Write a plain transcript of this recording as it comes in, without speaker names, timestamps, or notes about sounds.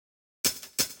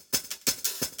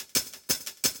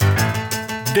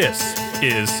This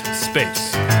is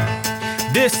space.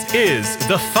 This is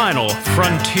the final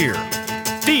frontier.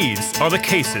 These are the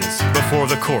cases before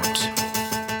the court.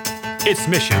 Its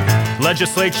mission: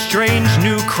 legislate strange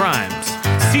new crimes,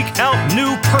 seek out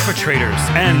new perpetrators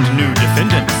and new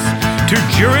defendants, to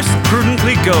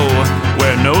jurisprudently go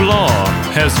where no law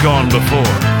has gone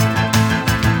before.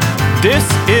 This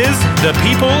is The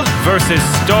People versus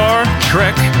Star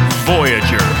Trek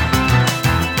Voyager.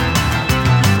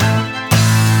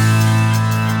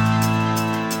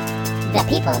 The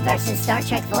People versus Star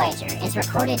Trek Voyager is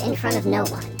recorded in front of no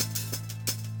one.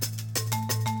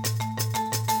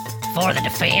 For the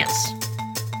defense,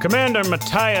 Commander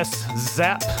Matthias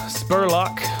Zap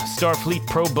Spurlock, Starfleet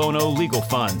Pro Bono Legal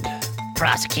Fund.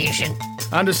 prosecution,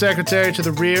 Undersecretary to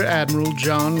the Rear Admiral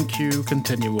John Q.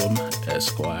 Continuum,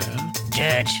 Esquire.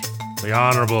 judge, The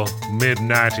Honorable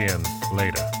Midnightian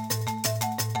later.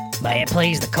 may it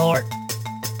please the court.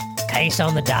 Case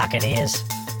on the docket is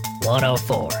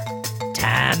 104.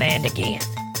 Time and again.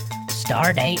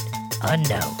 Star date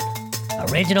unknown.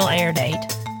 Original air date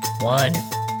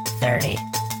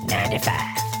 1/30/95.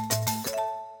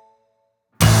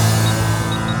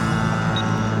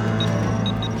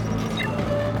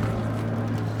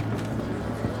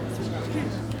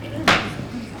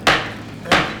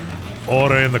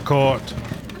 Order in the court.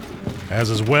 As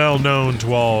is well known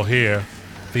to all here,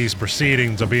 these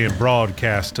proceedings are being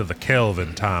broadcast to the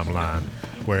Kelvin timeline,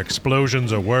 where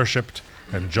explosions are worshipped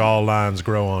and jawlines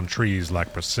grow on trees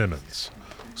like persimmons.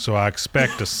 So I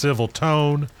expect a civil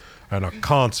tone and a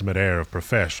consummate air of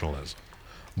professionalism.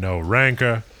 No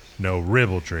rancor, no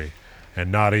ribaldry,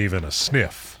 and not even a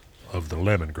sniff of the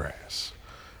lemongrass.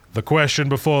 The question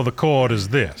before the court is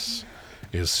this: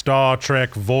 is Star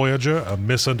Trek Voyager a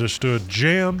misunderstood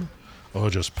gem, or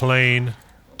just plain,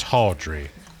 tawdry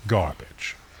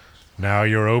garbage? Now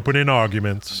your opening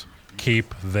arguments,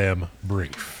 keep them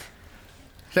brief.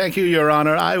 Thank you, Your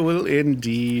Honor. I will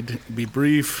indeed be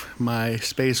brief. My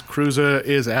space cruiser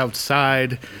is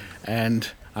outside,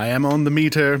 and I am on the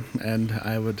meter, and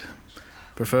I would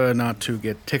prefer not to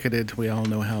get ticketed. We all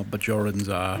know how Bajorans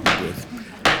are with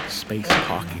space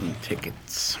parking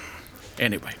tickets.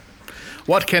 Anyway,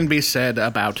 what can be said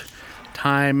about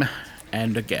time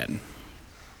and again?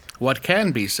 What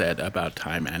can be said about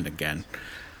time and again?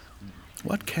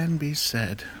 What can be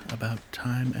said about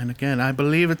time and again? I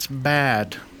believe it's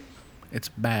bad. It's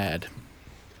bad.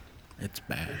 It's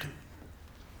bad.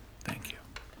 Thank you.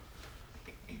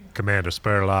 Commander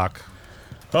Spurlock.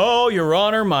 Oh, Your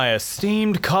Honor, my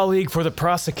esteemed colleague for the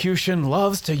prosecution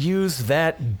loves to use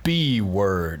that B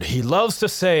word. He loves to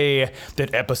say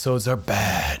that episodes are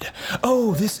bad.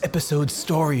 Oh, this episode's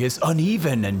story is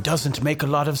uneven and doesn't make a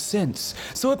lot of sense,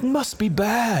 so it must be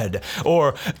bad.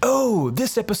 Or, oh,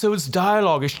 this episode's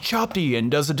dialogue is choppy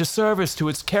and does a disservice to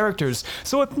its characters,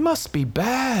 so it must be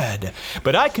bad.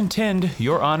 But I contend,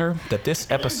 Your Honor, that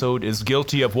this episode is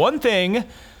guilty of one thing,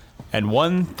 and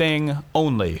one thing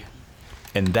only.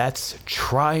 And that's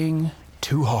trying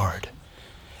too hard.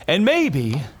 And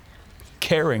maybe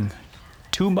caring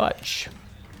too much.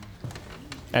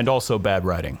 And also bad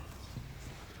writing.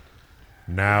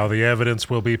 Now the evidence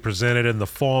will be presented in the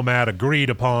format agreed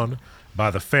upon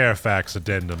by the Fairfax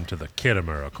Addendum to the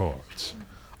Kittimer Accords.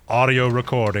 Audio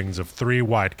recordings of three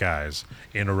white guys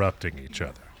interrupting each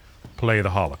other. Play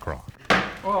the holocron.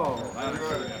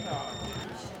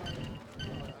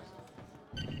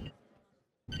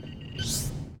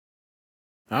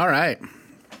 All right.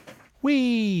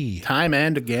 Whee! Time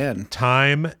and again.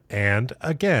 Time and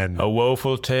again. A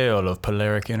woeful tale of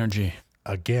polaric energy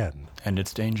Again. and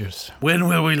its dangers. When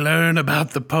will we learn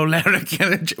about the polaric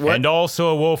energy? What? And also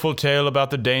a woeful tale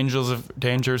about the dangers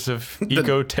of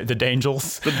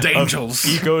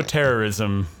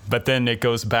eco-terrorism. But then it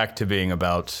goes back to being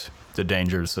about the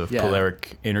dangers of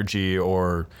polaric energy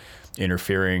or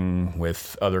interfering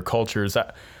with other cultures.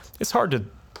 It's hard to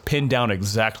pin down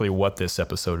exactly what this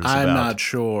episode is about. I'm not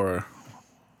sure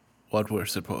what we're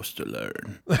supposed to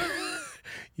learn.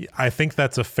 I think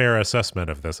that's a fair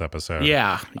assessment of this episode.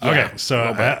 Yeah. Okay,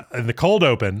 so in the cold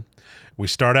open, we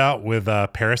start out with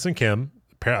Paris and Kim.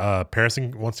 Paris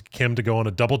wants Kim to go on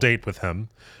a double date with him.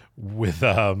 With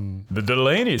The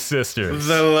Delaney sisters.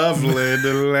 The lovely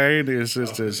Delaney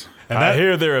sisters. And I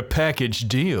hear they're a package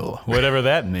deal, whatever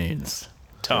that means.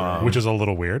 Tom. which is a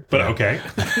little weird, but okay.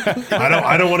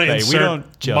 I don't want to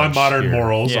insert my modern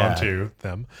morals onto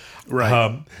them.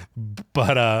 Right.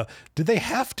 But do they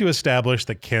have to establish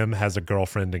that Kim has a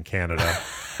girlfriend in Canada?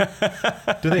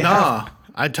 Do they Nah,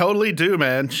 I totally do,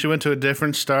 man. She went to a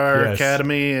different star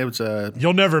academy. It was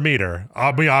You'll never meet her,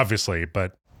 obviously,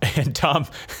 but And Tom,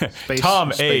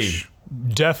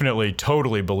 definitely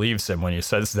totally believes him when he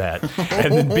says that.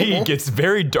 And then B gets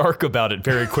very dark about it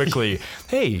very quickly.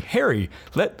 Hey, Harry,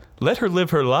 let her live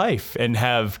her life and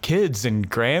have kids and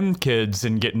grandkids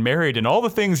and get married and all the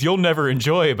things you'll never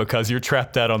enjoy because you're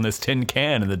trapped out on this tin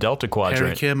can in the Delta Quadrant.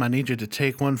 Harry Kim, I need you to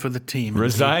take one for the team.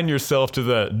 Resign yourself to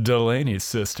the Delaney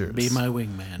sisters. Be my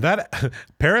wingman. That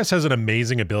Paris has an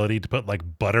amazing ability to put like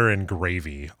butter and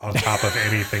gravy on top of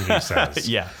anything he says.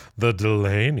 Yeah. The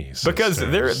Delaney sisters. Because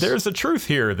there's a truth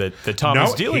here that Tom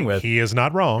is dealing with. He is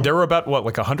not wrong. There were about,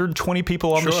 like 120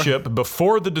 people on the ship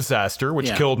before the disaster,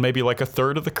 which killed maybe like a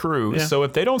third of the crew. Yeah. So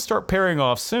if they don't start pairing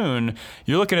off soon,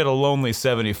 you're looking at a lonely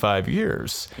 75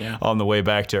 years on the way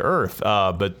back to Earth.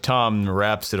 But Tom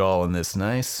wraps it all in this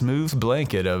nice, smooth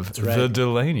blanket of the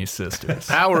Delaney sisters.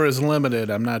 Power is limited.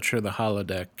 I'm not sure the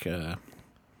holodeck,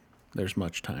 there's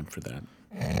much time for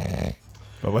that.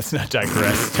 Well, let's not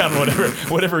digress down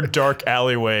whatever dark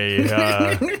alleyway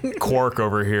Quark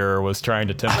over here was trying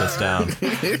to tempt us down.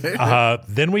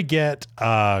 Then we get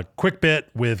a quick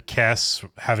bit with Kes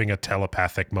having a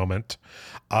telepathic moment.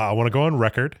 I want to go on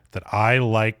record that I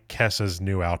like Kes's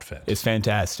new outfit. It's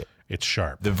fantastic. It's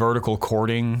sharp. The vertical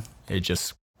cording, it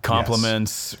just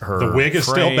complements her. The wig is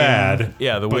still bad.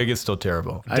 Yeah, the wig is still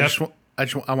terrible.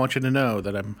 I want you to know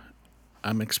that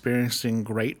I'm experiencing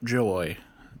great joy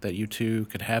that you two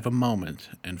could have a moment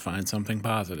and find something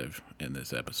positive in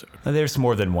this episode. There's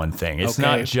more than one thing. It's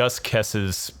not just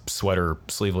Kes's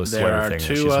sleeveless sweater thing.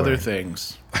 There are two other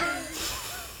things.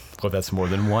 Well, that's more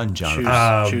than one,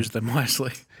 Jonathan. Choose them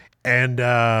wisely. And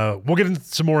we'll get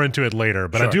some more into it later,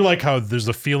 but I do like how there's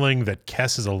a feeling that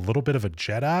Kes is a little bit of a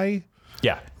Jedi.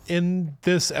 Yeah. In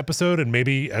this episode, and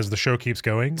maybe as the show keeps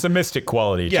going, it's a mystic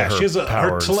quality to her she has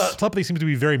powers. Her telepathy seems to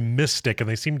be very mystic, and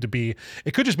they seem to be,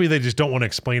 it could just be they just don't want to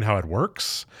explain how it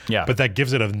works, but that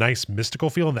gives it a nice mystical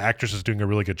feel, and the actress is doing a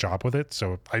really good job with it,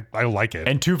 so I like it.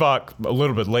 And Tuvok, a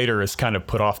little bit later, is kind of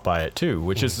put off by it too,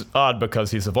 which is odd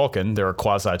because he's a Vulcan. They're a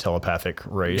quasi-telepathic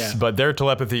race, but their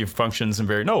telepathy functions in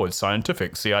it's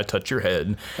scientific. See, I touch your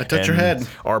head. I touch your head.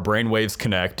 Our brainwaves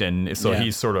connect, and so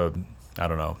he's sort of, I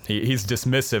don't know. He's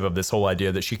dismissive of this whole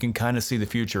idea that she can kind of see the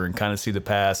future and kind of see the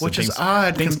past. Which is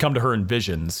odd. Things come to her in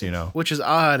visions, Which is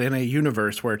odd in a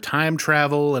universe where time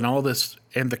travel and all this,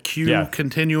 and the Q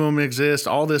continuum exists,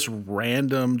 all this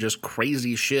random, just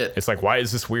crazy shit. It's like, why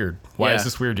is this weird? Why is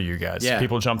this weird to you guys?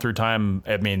 People jump through time.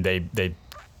 I mean, they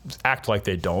act like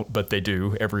they don't, but they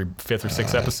do. Every fifth or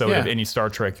sixth episode of any Star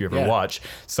Trek you ever watch,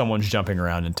 someone's jumping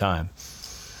around in time.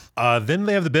 Then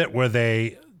they have the bit where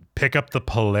they pick up the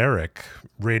polaric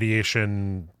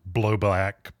radiation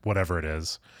blowback, whatever it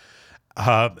is.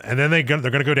 And then they're going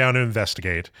to go down and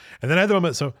investigate. And then at the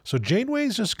moment, so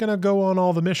Janeway's just going to go on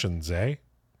all the missions, eh?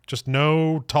 Just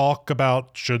no talk about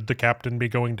should the captain be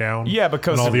going down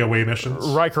because on all the away missions?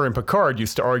 Riker and Picard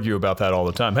used to argue about that all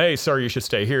the time. Hey, sir, you should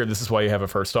stay here. This is why you have a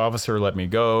first officer. Let me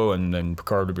go. And then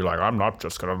Picard would be like, I'm not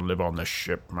just going to live on this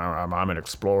ship. I'm an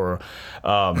explorer.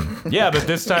 But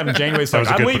this time Janeway's like,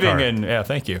 I'm leaving. Picard. And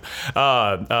thank you.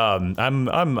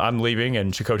 I'm leaving.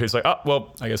 And Chakotay's like,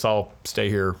 I guess I'll stay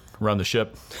here, run the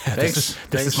ship. This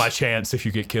is my chance if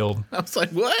you get killed. I was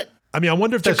like, what? I mean, I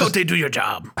wonder if that's Chakotay, do your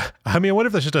job. I mean, I wonder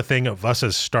if that's just a thing of us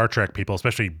as Star Trek people,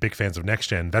 especially big fans of Next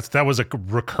Gen. That was a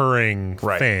recurring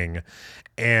thing,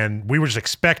 and we were just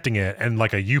expecting it. And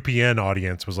like a UPN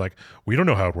audience was like, we don't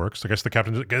know how it works. I guess the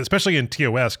captain, especially in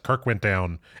TOS, Kirk went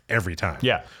down every time.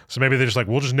 Yeah. So maybe they're just like,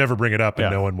 we'll just never bring it up,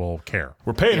 and no one will care.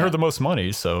 We're paying her the most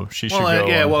money, so she should go on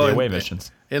the away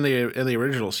missions. In the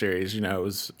original series, it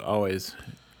was always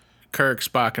Kirk,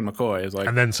 Spock, and McCoy is like,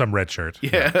 and then some red shirt.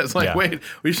 Yeah, it's like, wait,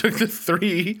 we took the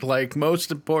three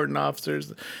most important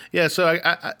officers. Yeah, so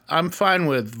I'm fine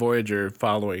with Voyager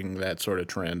following that sort of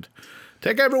trend.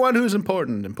 Take everyone who's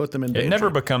important and put them in danger. It never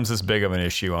becomes as big of an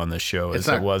issue on this show as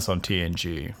it was on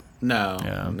TNG. No,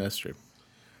 that's true.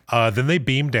 Then they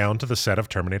beam down to the set of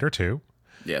Terminator 2.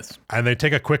 Yes. And they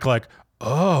take a quick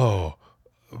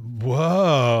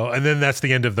whoa, and then that's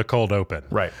the end of the cold open,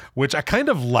 right? Which I kind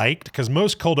of liked, because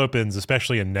most cold opens,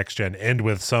 especially in Next Gen, end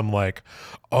with some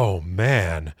oh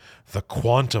man, the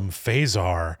quantum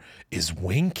phasar is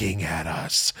winking at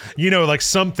us,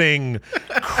 something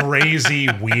crazy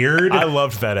weird. I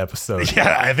loved that episode.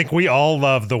 Yeah, I think we all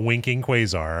love the winking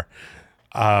quasar.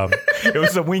 It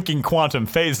was a winking quantum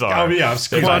phasar. Oh, yeah.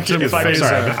 Quantum If I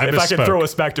misspoke. could throw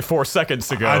us back to 4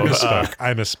 seconds ago.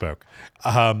 I misspoke.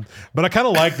 But I kind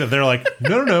of like that they're like,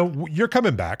 no, you're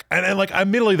coming back. And like,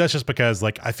 admittedly, that's just because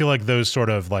like, I feel like those sort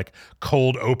of like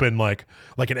cold open, like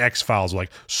an X-Files, like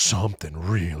something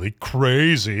really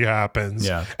crazy happens.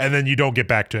 Yeah. And then you don't get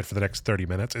back to it for the next 30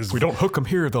 minutes. We don't hook them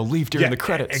here, they'll leave during the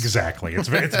credits. Exactly. It's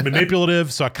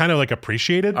manipulative. So I kind of like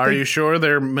appreciate it. Are you sure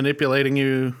they're manipulating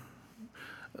you?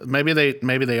 Maybe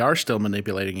they are still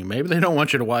manipulating you. Maybe they don't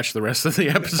want you to watch the rest of the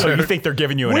episode. So you think they're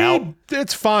giving you an out?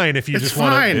 It's fine if you It's just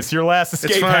want fine. to. It's your last It's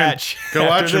escape fine. hatch. Go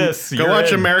watch After Go watch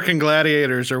in. American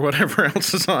Gladiators or whatever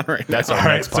else is on right now. That's our All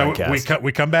right, next so podcast.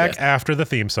 we come back Yes. after the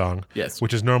theme song, Yes.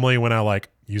 which is normally when I like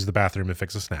use the bathroom and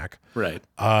fix a snack. Right.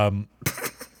 Then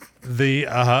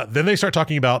they start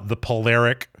talking about the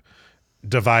polaric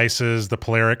devices, the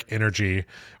polaric energy,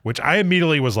 which I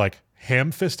immediately was like,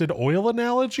 ham-fisted oil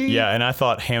analogy? Yeah, and I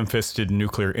thought ham-fisted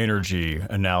nuclear energy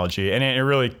analogy, and it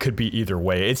really could be either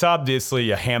way. It's obviously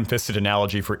a ham-fisted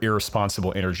analogy for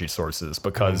irresponsible energy sources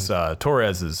because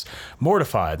Torres is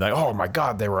mortified. Like, oh my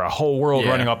God, there were a whole world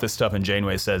running off this stuff, and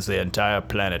Janeway says the entire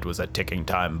planet was a ticking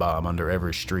time bomb under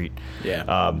every street. Yeah.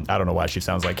 I don't know why she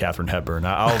sounds like Katharine Hepburn.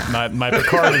 My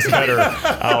Picard is better.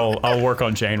 I'll work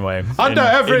on Janeway. Under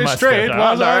every my street script.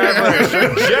 was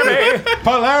Jimmy.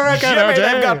 polaric Jimmy, energy.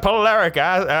 they've got polaric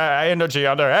energy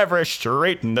under every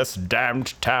street in this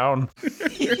damned town.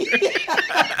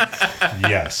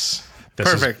 Yes. This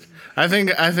is- Perfect. I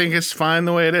think it's fine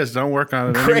the way it is. Don't work on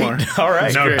it Great. anymore. All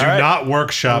right. no, do All right. not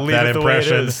workshop Leave that it the way it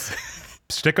impression. is.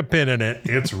 Stick a pin in it.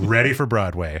 It's ready for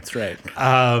Broadway. That's right.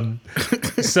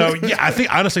 So yeah, I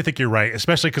honestly think you're right,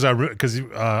 especially because we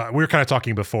were kind of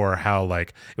talking before how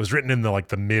like it was written in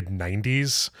the mid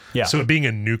 '90s. Yeah. So it being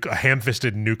a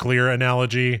ham-fisted nuclear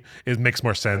analogy, it makes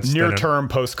more sense. Near than term,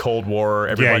 post Cold War,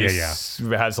 everybody yeah.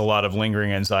 has a lot of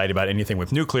lingering anxiety about anything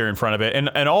with nuclear in front of it,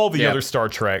 and all the other Star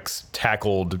Treks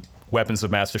tackled weapons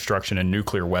of mass destruction and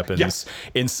nuclear weapons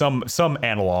in some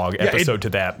analog episode to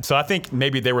that. So I think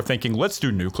maybe they were thinking, let's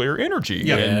do nuclear energy.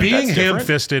 Yeah, And being that's different.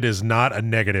 ham-fisted is not a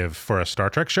negative for a Star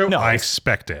Trek show. No, I it's-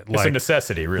 expect it. It's a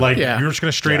necessity, really. Like Yeah. you're just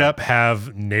going to straight up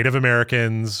have Native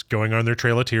Americans going on their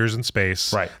Trail of Tears in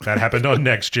space. Right. That happened on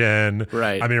Next Gen.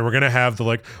 Right. I mean, we're going to have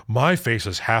the my face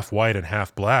is half white and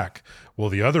half black. Well,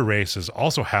 the other race is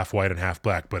also half white and half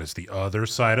black, but it's the other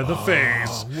side of the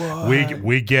face.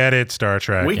 We get it, Star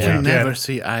Trek. We can get never it.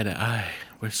 see eye to eye.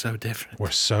 We're so different.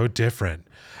 We're so different.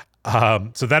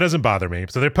 So that doesn't bother me.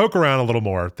 So they poke around a little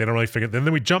more. They don't really figure.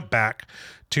 Then we jump back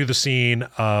to the scene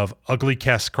of ugly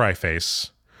Kes Cryface.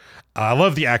 I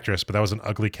love the actress, but that was an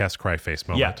ugly Kes Cryface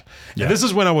moment. Yeah. And this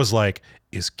is when I was like,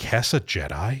 is Kes a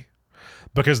Jedi?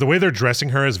 Because the way they're dressing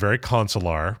her is very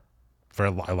consular. I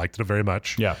liked it very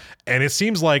much. Yeah. And it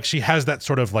seems like she has that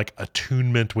sort of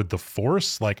attunement with the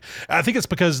Force. I think it's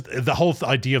because the whole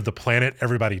idea of the planet,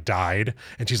 everybody died.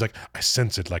 And she's like, I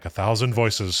sense it like 1,000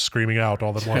 voices screaming out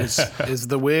all at once. Is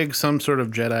the wig some sort of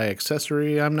Jedi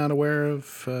accessory I'm not aware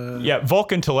of? Yeah,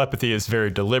 Vulcan telepathy is very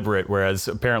deliberate, whereas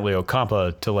apparently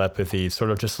Ocampa telepathy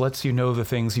sort of just lets you know the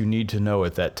things you need to know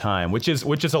at that time, which is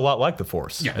a lot like the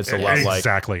Force. Yeah, it's a lot like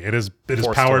exactly. It is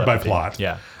Force powered by telepathy. plot.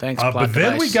 Yeah. Thanks, But plot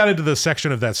then we device. got into the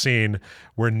section of that scene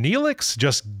where Neelix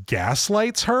just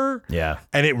gaslights her. Yeah.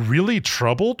 And it really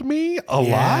troubled me a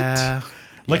Yeah.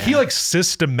 lot. He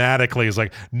systematically is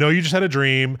like, no, you just had a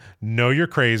dream. No, you're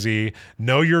crazy.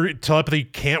 No, your telepathy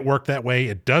can't work that way.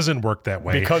 It doesn't work that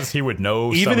way. Because he would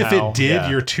know Even if somehow. it did, Yeah.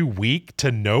 you're too weak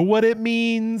to know what it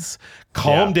means.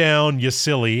 Calm down, you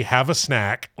silly. Have a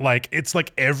snack. It's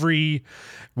like every...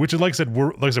 Which is like I said,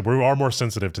 we are more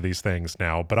sensitive to these things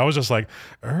now. But I was just like,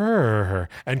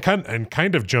 and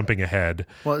kind of jumping ahead.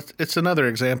 Well, it's another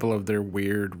example of their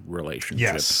weird relationship.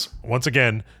 Yes. Once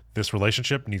again, this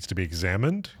relationship needs to be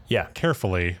examined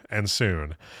carefully and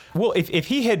soon. Well, if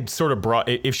he had sort of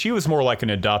if she was more like an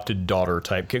adopted daughter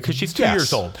type, because she's 2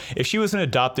 years old, if she was an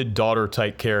adopted daughter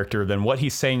type character, then what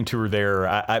he's saying to her there,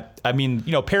 I mean,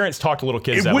 parents talk to little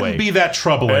kids that way. It wouldn't be that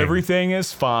troubling. Everything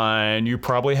is fine. You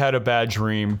probably had a bad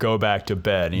dream. Go back to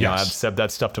bed. You know, I've said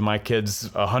that stuff to my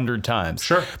kids 100 times.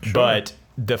 Sure. But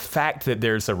the fact that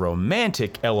there's a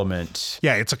romantic element,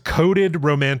 it's a coded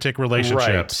romantic relationship,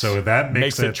 right, so that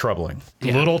makes it troubling.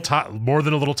 More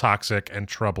than a little toxic and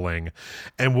troubling.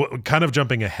 And kind of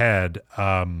jumping ahead,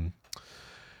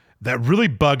 that really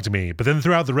bugged me. But then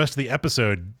throughout the rest of the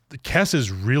episode, Kes is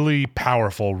really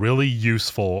powerful, really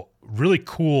useful, really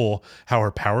cool how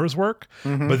her powers work.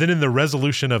 But then in the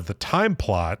resolution of the time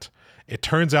plot, it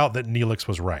turns out that Neelix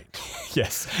was right.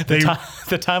 Yes.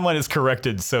 The timeline is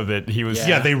corrected so that he was...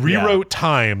 Yeah, they rewrote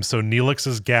time so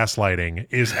Neelix's gaslighting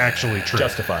is actually true.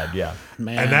 Justified, yeah.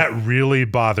 Man, And that really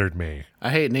bothered me. I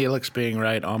hate Neelix being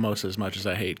right almost as much as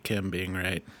I hate Kim being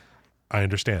right. I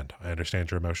understand. I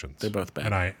understand your emotions. They're both bad.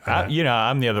 And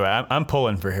I'm the other way. I'm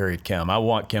pulling for Harry Kim. I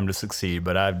want Kim to succeed,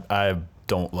 but I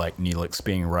don't like Neelix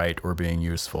being right or being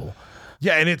useful.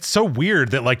 Yeah, and it's so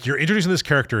weird that like you're introducing this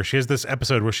character. She has this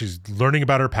episode where she's learning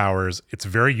about her powers. It's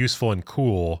very useful and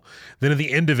cool. Then at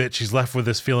the end of it, she's left with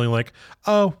this feeling like,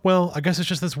 oh, well, I guess it's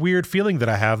just this weird feeling that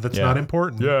I have that's not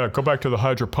important. Yeah, go back to the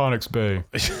hydroponics bay.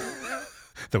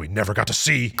 That we never got to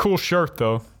see. Cool shirt,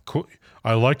 though. Cool.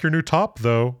 I like your new top,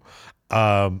 though.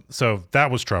 So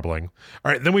that was troubling.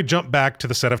 All right, then we jump back to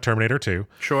the set of Terminator 2.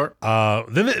 Sure.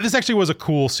 Then this actually was a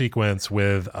cool sequence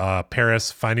with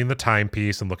Paris finding the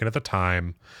timepiece and looking at the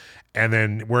time, and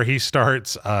then where he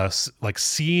starts like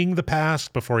seeing the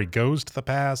past before he goes to the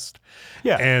past.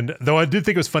 Yeah. And though I did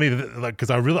think it was funny that, like, because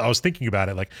I was thinking about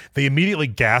it, like they immediately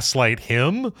gaslight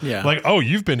him. Yeah. Like, oh,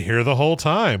 you've been here the whole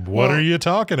time. What are you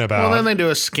talking about? Well, then they do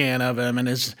a scan of him, and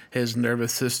his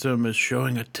nervous system is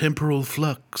showing a temporal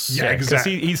flux. Yeah, Because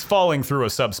exactly. he's falling through a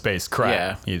subspace crack.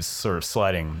 Yeah. He's sort of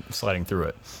sliding through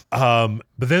it. But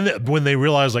then when they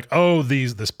realize like, oh,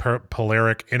 this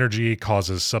polaric energy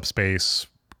causes subspace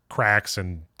cracks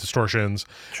and distortions.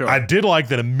 Sure. I did like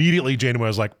that immediately Janeway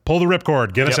was like, pull the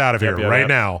ripcord, get us out of here right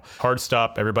now. Hard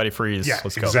stop, everybody freeze. Yeah,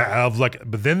 Let's go. exactly.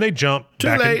 But then they jump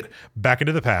back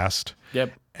into the past.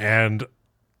 Yep. And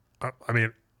I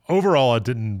mean, overall, I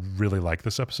didn't really like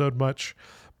this episode much.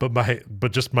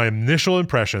 But just my initial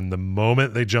impression, the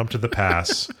moment they jumped to the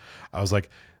past, I was like,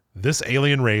 this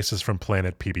alien race is from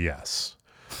planet PBS.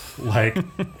 Like,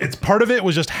 it's part of it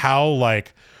was just how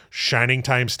like Shining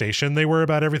Time Station they were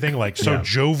about everything, like so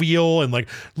jovial and like,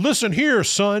 listen here,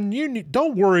 son,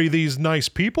 don't worry, these nice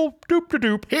people, doop de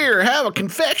doop. Here, have a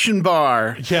confection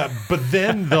bar. Yeah, but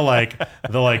then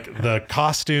the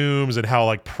costumes and how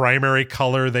like primary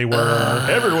color they were.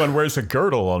 Everyone wears a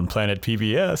girdle on planet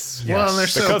PBS. Yes. Well,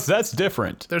 Because that's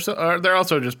different. They're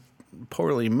also just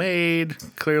poorly made.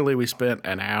 Clearly, we spent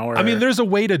an hour. I mean, there's a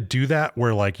way to do that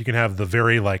where like you can have the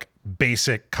very like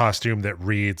basic costume that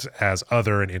reads as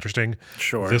other and interesting.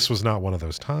 Sure. This was not one of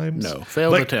those times. No,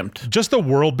 failed attempt. Just the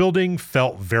world building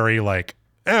felt very like,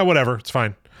 whatever, it's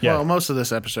fine. Yeah. Well, most of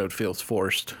this episode feels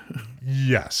forced.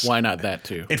 Yes. Why not that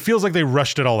too? It feels like they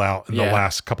rushed it all out in the Yeah.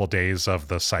 last couple days of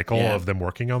the cycle Yeah. of them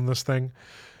working on this thing.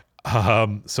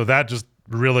 So that just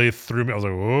really threw me. I was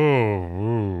like,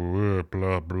 oh,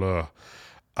 blah, blah.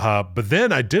 But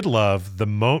then I did love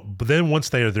but then once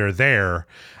they're there,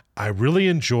 I really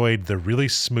enjoyed the really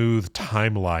smooth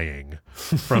time lying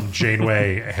from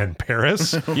Janeway and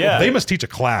Paris. Yeah. They must teach a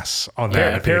class on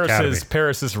that at the Academy.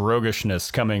 Paris's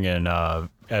roguishness coming in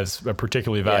as a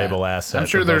particularly valuable asset. I'm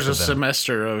sure for there's both a of them.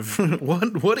 semester of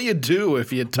what do you do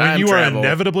if you When time you travel? are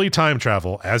inevitably time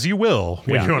travel, as you will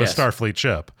when you're on Yes. a Starfleet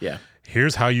ship. Yeah.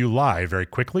 Here's how you lie very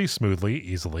quickly, smoothly,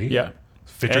 easily. Yeah.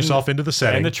 Fit yourself into the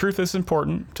setting. And the truth is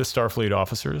important to Starfleet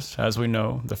officers. As we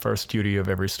know, the first duty of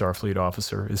every Starfleet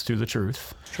officer is to the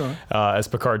truth. Sure. As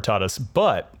Picard taught us.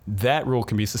 But that rule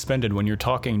can be suspended when you're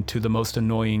talking to the most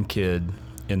annoying kid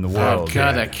in the Oh world.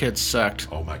 God, that kid sucked.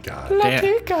 Oh my God.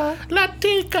 Latika.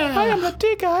 Latika. I am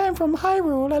Latika. I am from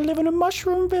Hyrule. I live in a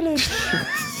mushroom village.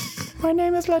 My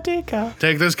name is Latika.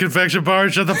 Take this confection bar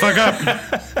and shut the fuck up.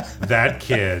 That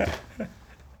kid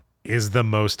is the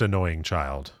most annoying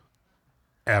child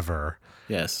ever.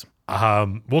 Yes.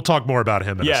 We'll talk more about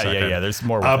him in a second. Yeah. There's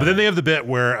more. But then they have the bit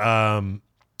where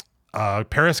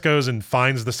Paris goes and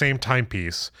finds the same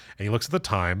timepiece, and he looks at the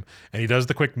time, and he does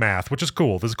the quick math, which is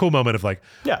cool. There's a cool moment of like,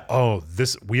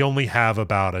 we only have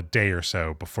about a day or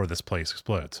so before this place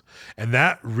explodes, and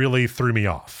that really threw me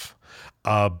off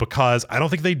because I don't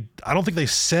think they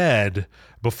said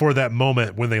before that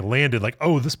moment when they landed, like,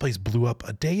 oh, this place blew up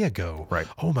a day ago. Right.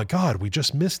 Oh my God, we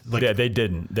just missed. Like, Yeah, they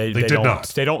didn't. They did don't, not.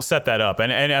 They don't set that up,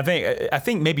 and I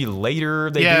think maybe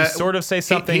later they do sort of say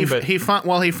something, but he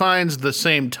finds the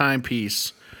same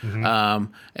timepiece.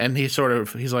 And he's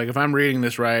like, if I'm reading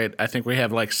this right, I think we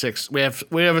have like we have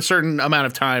a certain amount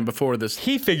of time before this.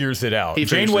 he figures it out. He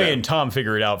figures Janeway it out. and Tom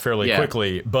figure it out fairly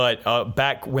quickly, but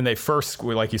back when they first,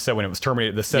 like you said, when it was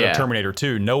Terminator, the set of Terminator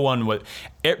 2, no one was.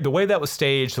 The way that was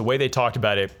staged, the way they talked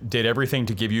about it, did everything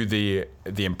to give you the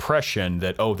impression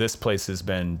that, oh, this place has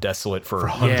been desolate for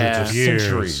hundreds of years.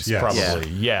 centuries, Yes. probably.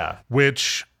 Yeah.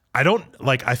 Which I don't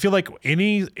like. I feel like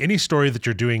any story that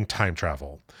you're doing time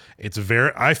travel,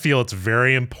 I feel it's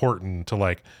very important to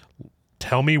like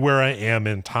tell me where I am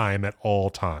in time at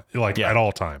all time, at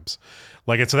all times.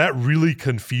 Like, so that really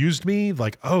confused me.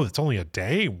 Like, oh, it's only a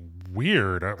day?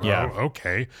 Weird. Yeah. Oh,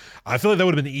 okay. I feel like that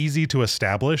would have been easy to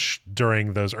establish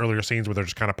during those earlier scenes where they're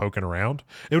just kind of poking around.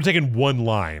 It would have taken one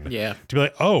line to be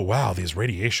like, oh, wow, these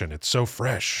radiation, it's so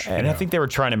fresh. And I think they were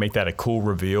trying to make that a cool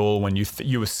reveal when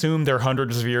you assume they're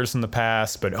hundreds of years in the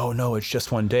past, but oh no, it's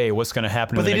just one day. What's going to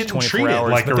happen in the next 24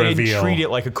 hours? Like but a they reveal. didn't treat it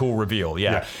like a cool reveal.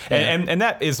 Yeah. And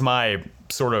that is my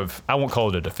sort of, I won't call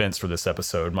it a defense for this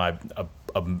episode. My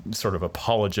a sort of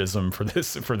apologism for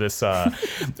this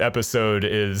episode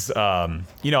is,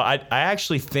 I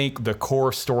actually think the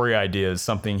core story idea is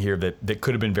something here that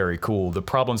could have been very cool. The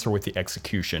problems are with the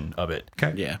execution of it.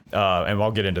 Okay. Yeah. And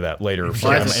I'll get into that later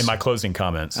in my closing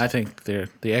comments. I think the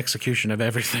execution of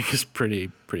everything is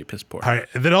pretty piss poor. All right.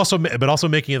 And then also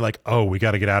making it like, oh, we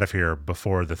got to get out of here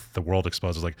before the world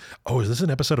explodes. It's like, oh, is this an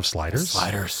episode of Sliders?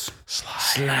 Sliders.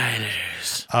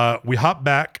 We hop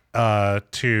back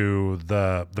to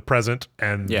the present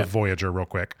and the Voyager real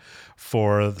quick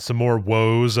for some more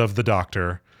woes of the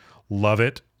Doctor. Love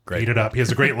it. Great. Eat it up. He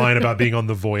has a great line about being on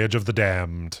the voyage of the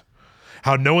damned.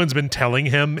 How no one's been telling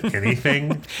him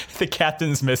anything. The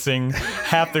captain's missing.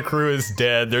 Half the crew is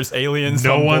dead. There's aliens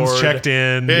No on board. one's checked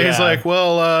in. Yeah, he's like,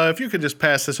 well, if you could just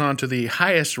pass this on to the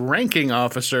highest ranking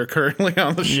officer currently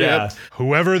on the ship. Yeah.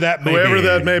 Whoever that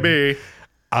may be. be.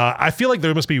 I feel like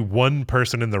there must be one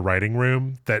person in the writing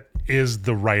room that is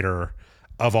the writer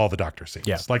of all the Doctor scenes.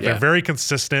 Yeah. They're very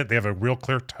consistent. They have a real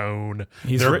clear tone.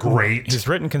 They're great. He's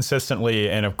written consistently,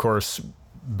 and of course,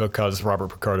 because Robert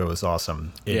Picardo is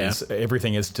awesome,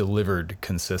 everything is delivered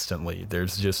consistently.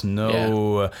 There's just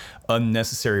no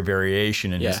unnecessary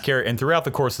variation in his character. And throughout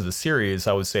the course of the series,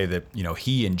 I would say that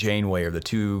he and Janeway are the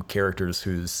two characters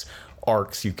whose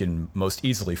arcs you can most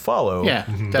easily follow. Yeah,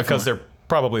 because they're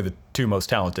probably the two most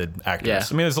talented actors. Yeah.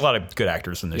 I mean, there's a lot of good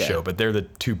actors in this show, but they're the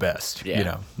two best.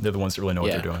 Yeah. They're the ones that really know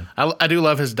what they're doing. I do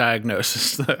love his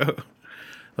diagnosis though.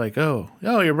 Like,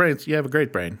 your brain's, you have a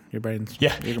great brain. Your brain's,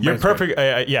 you're perfect.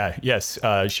 Yes.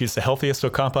 She's the healthiest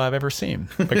Ocampa I've ever seen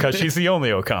because she's the only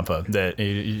Ocampa that.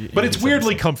 But it's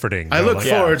weirdly comforting. I look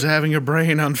forward to having your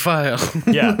brain on file.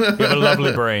 Yeah, you have a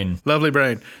lovely brain. Lovely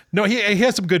brain. No, he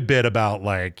has some good bit about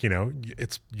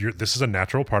this is a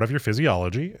natural part of your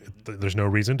physiology. There's no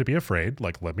reason to be afraid.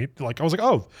 I was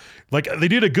like, they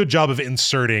did a good job of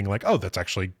inserting that's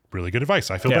actually really good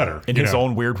advice. I feel better. In his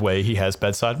own weird way, he has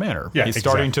bedside manner. Yeah, he's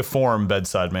starting to form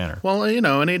bedside manner. Well,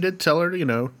 and he did tell her,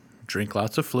 drink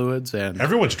lots of fluids and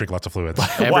everyone should drink lots of fluids.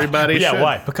 Everybody should. Yeah,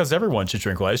 why? Because everyone should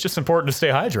drink lots. It's just important to stay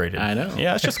hydrated. I know.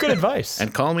 Yeah, it's just good advice.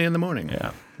 And call me in the morning.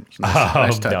 Yeah.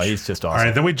 Nice touch. No, he's just awesome. All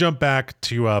right, then we jump back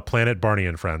to Planet Barney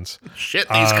and Friends. Shit,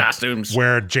 these costumes.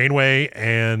 Where Janeway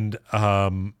and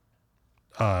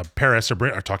Paris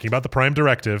are talking about the Prime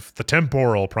Directive, the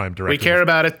temporal Prime Directive. We care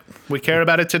about it. We care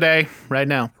about it today, right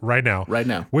now. Right now.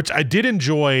 Which I did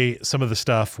enjoy some of the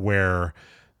stuff where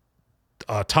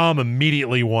Tom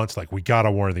immediately wants, we got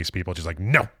to warn these people. She's like,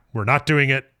 no, we're not doing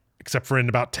it, except for in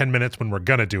about 10 minutes when we're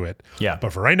going to do it. Yeah.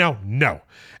 But for right now, no.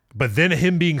 But then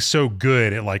him being so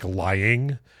good at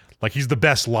lying, he's the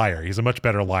best liar. He's a much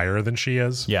better liar than she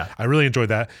is. Yeah. I really enjoyed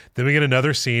that. Then we get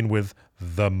another scene with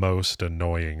the most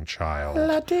annoying child.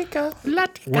 Latika.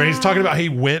 Where he's talking about he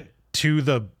went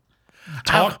to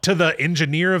talked to the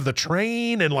engineer of the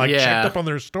train and checked up on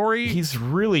their story. He's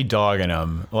really dogging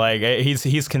them.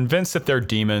 He's convinced that they're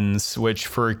demons, which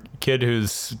for a kid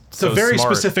who's it's a very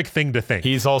specific thing to think.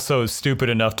 He's also stupid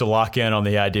enough to lock in on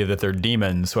the idea that they're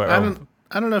demons.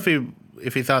 I don't know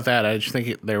if he thought that. I just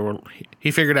think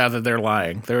he figured out that they're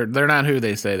lying. They're not who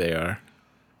they say they are.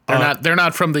 They're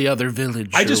not from the other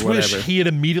village. I just wish he had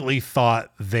immediately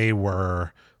thought they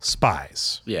were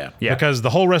spies. Yeah. Because the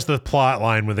whole rest of the plot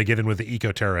line when they get in with the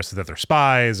eco-terrorists is that they're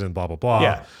spies and blah blah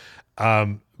blah. Yeah.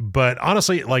 But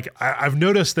honestly, I've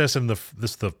noticed this in the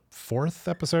fourth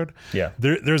episode. Yeah.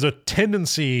 There's a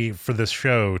tendency for this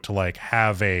show to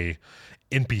have a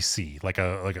NPC, like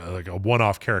a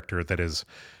one-off character that is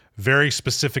very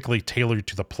specifically tailored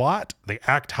to the plot. They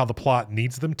act how the plot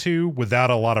needs them to without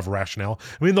a lot of rationale.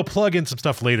 I mean, they'll plug in some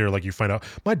stuff later, you find out,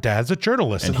 my dad's a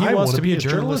journalist and he wants to be a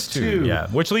journalist too. Yeah,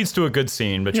 which leads to a good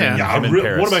scene between him and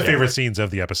Paris. One of my favorite scenes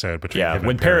of the episode between him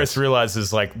when and Paris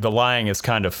realizes the lying is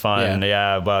kind of fun.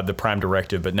 About the Prime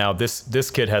Directive, but now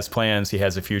this kid has plans. He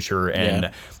has a future,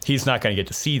 and he's not going to get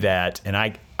to see that. And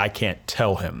I can't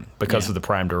tell him because of the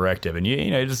Prime Directive. And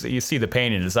you see the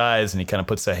pain in his eyes, and he kind of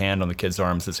puts a hand on the kid's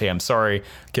arm and says, "Hey, I'm sorry."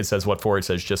 The kid says, "What for?" He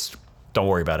says, "Just don't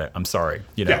worry about it. I'm sorry."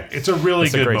 Yeah, it's a really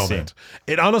good moment. Scene.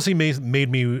 It honestly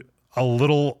made me a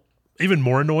little even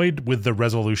more annoyed with the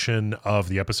resolution of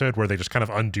the episode where they just kind of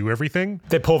undo everything.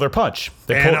 They pull their punch.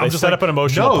 They I'm just set like, up an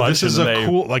emotional punch. This is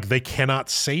cool, like they cannot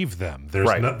save them. There's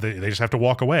they just have to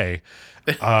walk away.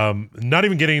 Not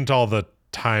even getting into all the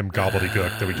time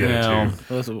gobbledygook that we get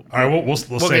into. All right, we'll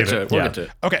save it. We'll get to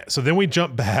it. Okay, so then we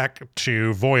jump back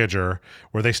to Voyager,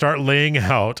 where they start laying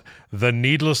out the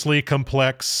needlessly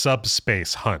complex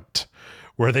subspace hunt,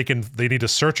 where they need to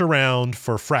search around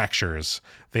for fractures.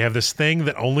 They have this thing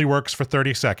that only works for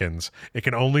 30 seconds. It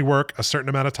can only work a certain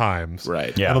amount of times.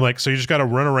 Right. Yeah. And I'm like, so you just got to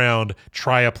run around,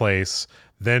 try a place.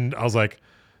 Then I was like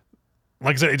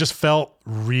I said, it just felt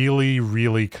really,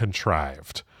 really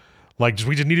contrived. Like,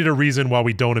 we just needed a reason why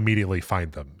we don't immediately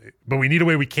find them. But we need a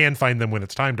way we can find them when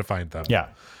it's time to find them. Yeah.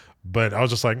 But I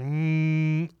was just like,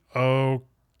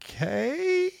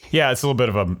 okay. Yeah, it's a little bit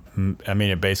of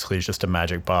it basically is just a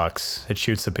magic box. It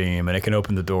shoots a beam and it can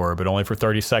open the door, but only for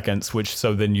 30 seconds,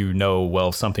 so then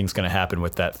well, something's going to happen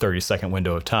with that 30-second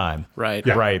window of time. Right.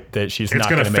 Yeah. Right, that she's It's not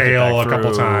going to fail make it back a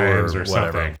couple through times or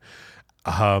whatever.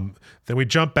 something. Then we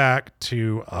jump back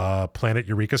to planet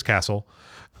Eureka's castle.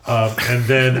 And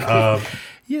then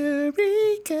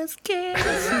Eureka's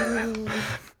castle.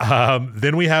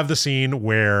 then we have the scene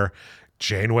where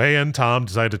Janeway and Tom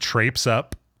decide to traipse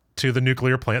up to the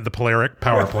nuclear plant, the Polaric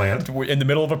power plant. In the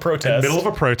middle of a protest.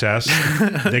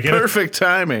 They get Perfect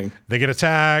timing. They get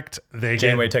attacked.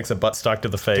 Janeway takes a butt stock to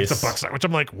the face. the buck stock, which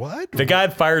I'm like, what? The guy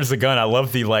fires the gun. I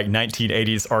love the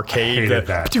 1980s arcade. I hated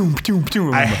that. Doom, doom,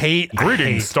 doom.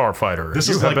 Greetings, Starfighter. This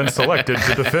You is have like- been selected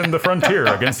to defend the frontier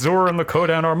against Zor and the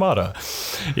Kodan Armada.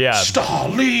 Yeah.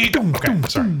 Starleague. Okay,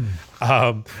 sorry.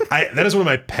 That is one of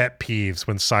my pet peeves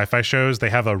when sci-fi shows, they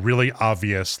have a really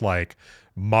obvious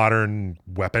modern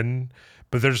weapon,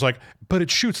 but they're just like, but it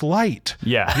shoots light.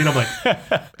 Yeah. I'm like,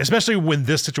 especially when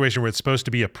this situation where it's supposed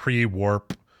to be a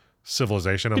pre-warp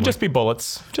civilization. It'd just be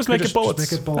bullets. Just make it bullets.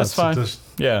 Just make it bullets. That's fine. Just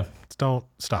Yeah. don't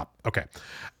stop. Okay.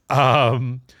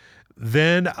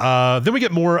 Then we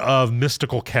get more of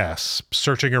mystical Kess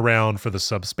searching around for the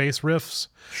subspace rifts.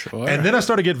 Sure. And then I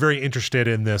started to get very interested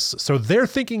in this. So they're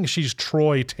thinking she's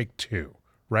Troy Take Two,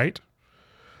 right?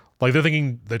 Like they're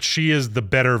thinking that she is the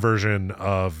better version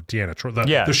of Deanna Troy, the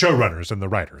showrunners and the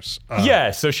writers.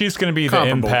 So she's going to be the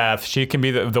empath. She can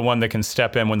be the one that can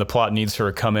step in when the plot needs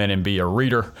her to come in and be a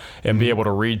reader and be able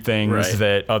to read things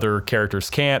that other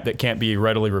characters can't, that can't be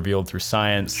readily revealed through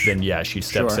science. Then she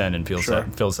steps in and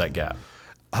fills that gap.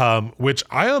 Which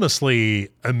I honestly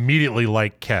immediately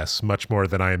liked Kess much more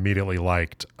than I immediately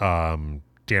liked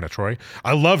Deanna Troy.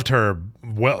 I loved her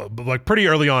pretty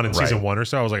early on in season 1 or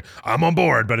so. I was like, I'm on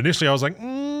board. But initially I was like,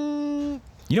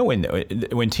 You know, when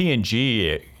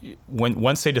TNG,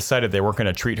 once they decided they weren't going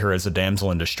to treat her as a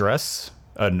damsel in distress,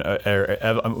 all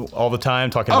the time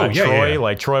talking about Troy.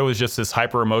 Like Troy was just this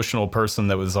hyper emotional person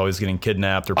that was always getting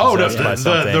kidnapped or possessed by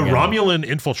something. The Romulan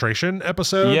infiltration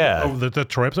episode. Yeah, the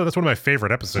Troy episode. That's one of my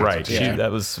favorite episodes. Right.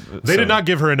 They did not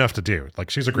give her enough to do. Like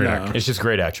she's a great actress. It's just a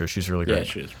great actress. She's really great. Yeah,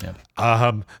 she is.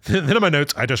 Yeah. Then in my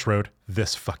notes, I just wrote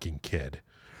this fucking kid.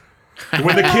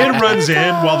 When the kid runs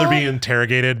in while they're being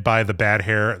interrogated by the bad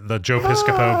hair, the Joe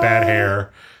Piscopo bad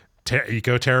hair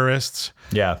eco-terrorists.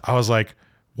 Yeah. I was like,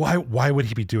 why would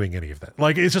he be doing any of that?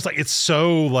 Like, it's just like, it's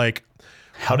so like,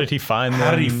 how did he find them?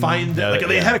 How did he find them? Like,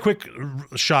 they had a quick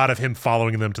shot of him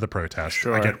following them to the protest.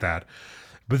 Sure. I get that.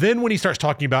 But then when he starts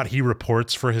talking about he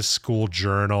reports for his school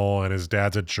journal and his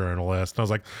dad's a journalist, and I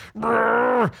was like,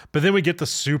 brrr. But then we get the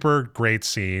super great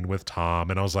scene with Tom,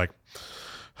 and I was like,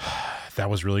 that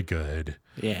was really good.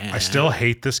 Yeah. I still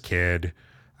hate this kid.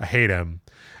 I hate him.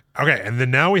 Okay, and then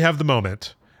now we have the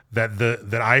moment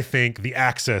that I think the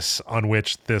axis on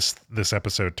which this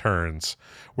episode turns,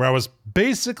 where I was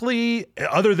basically,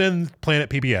 other than Planet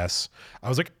PBS, I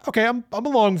was like, okay, I'm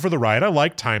along for the ride. I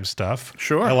like time stuff.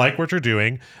 Sure. I like what you're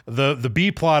doing. The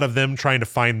B plot of them trying to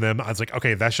find them, I was like,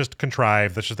 okay, that's just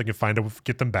contrived. That's just they can find to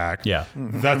get them back. Yeah.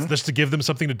 That's just to give them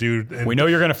something to do. And we know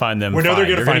you're going to find them. We know they're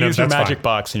going to find them. Use your That's magic fine.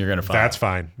 box and you're going to find That's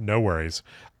fine. No worries.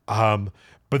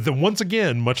 But then once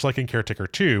again, much like in Caretaker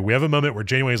 2, we have a moment where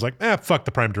Janeway is like, fuck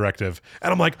the Prime Directive.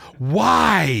 And I'm like,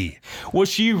 why? Well,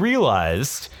 she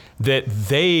realized that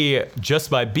they,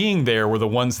 just by being there, were the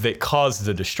ones that caused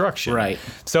the destruction. Right.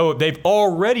 So they've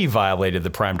already violated the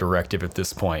Prime Directive at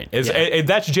this point.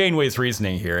 That's Janeway's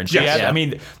reasoning here. And she had, I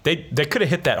mean, they could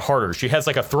have hit that harder. She has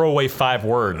like a throwaway 5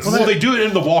 words. Well, they do it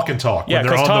in the walk and talk. Yeah, when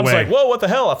they're because on Tom's the way. like, whoa, what the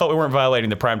hell? I thought we weren't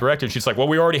violating the Prime Directive. She's like, well,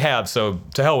 we already have, so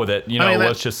to hell with it. You know,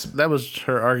 let's just... That was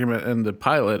her argument in the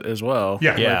pilot as well.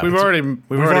 Yeah. Like, we've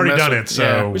already done it,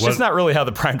 so... Which is not really how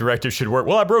the Prime Directive should work.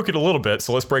 Well, I broke it a little bit,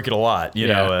 so let's break it a lot. You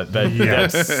know,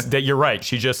 that you're right.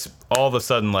 She just all of a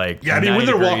sudden like when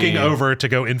they're walking over to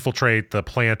go infiltrate the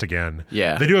plant again,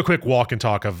 they do a quick walk and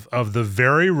talk of the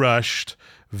very rushed,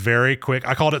 very quick.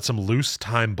 I called it some loose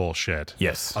time bullshit.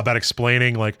 Yes, about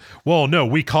explaining like, well, no,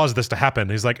 we caused this to happen.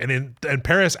 He's like, and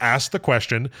Paris asked the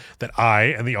question that I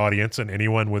and the audience and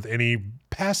anyone with any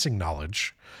passing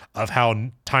knowledge of how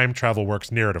time travel works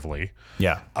narratively,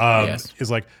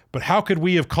 is like, but how could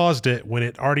we have caused it when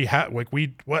it already had like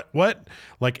what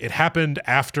like it happened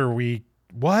after we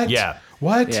what? Yeah.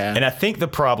 What? Yeah. And I think the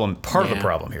problem, part of the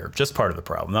problem here, just part of the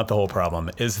problem, not the whole problem,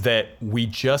 is that we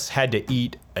just had to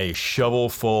eat a shovel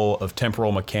full of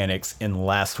temporal mechanics in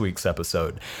last week's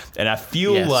episode. And I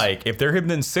feel like if there had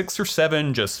been 6 or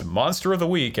 7 just monster of the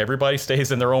week, everybody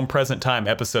stays in their own present time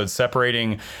episodes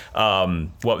separating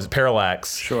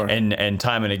parallax and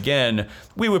time and again,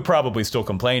 we would probably still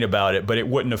complain about it, but it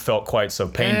wouldn't have felt quite so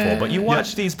painful. But you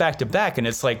watch these back to back and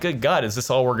it's like, good God, is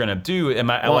this all we're gonna do?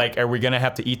 Are we gonna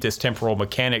have to eat this temporal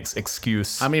mechanics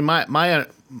excuse? I mean,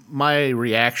 my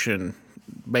reaction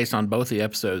based on both the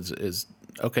episodes is,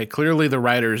 okay, clearly the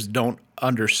writers don't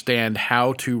understand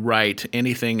how to write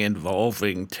anything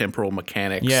involving temporal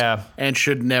mechanics. Yeah. And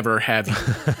should never have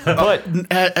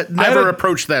never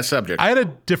approached that subject. I had a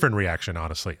different reaction,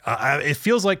 honestly. It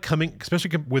feels like coming,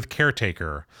 especially with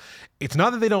Caretaker, it's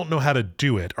not that they don't know how to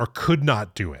do it or could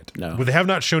not do it. No. But they have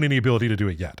not shown any ability to do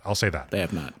it yet. I'll say that. They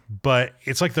have not. But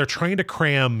it's like they're trying to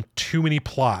cram too many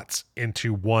plots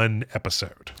into one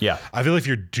episode. Yeah. I feel like if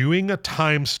you're doing a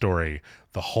time story,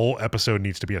 the whole episode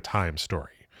needs to be a time story.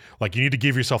 Like you need to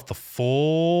give yourself the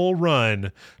full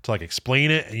run to like explain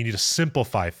it, and you need to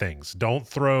simplify things. Don't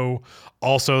throw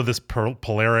also this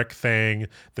polaric thing,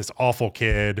 this awful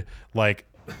kid, like.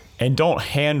 And don't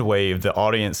hand wave the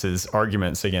audience's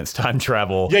arguments against time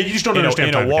travel. Yeah, you just don't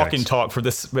understand time in a walk mechanics. and talk for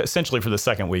this, essentially for the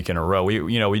second week in a row.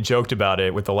 We joked about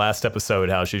it with the last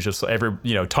episode, how she's just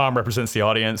Tom represents the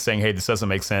audience saying, "Hey, this doesn't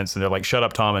make sense," and they're like, "Shut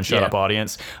up, Tom," and "Shut up,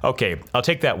 audience." Okay, I'll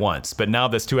take that once, but now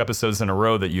there's 2 episodes in a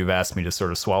row that you've asked me to sort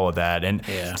of swallow that, and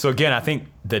so again, I think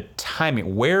the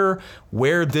timing,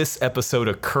 where this episode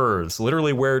occurs,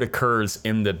 literally where it occurs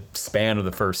in the span of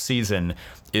the first season,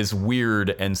 is weird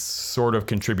and sort of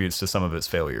contributes to some of its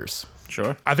failures.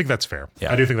 Sure. I think that's fair.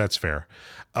 Yeah. I do think that's fair.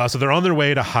 So they're on their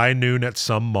way to high noon at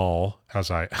some mall,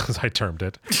 as I termed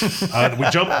it.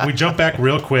 We jump back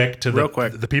real quick to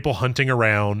the people hunting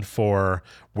around for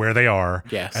where they are.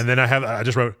 Yes. And then I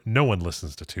just wrote, no one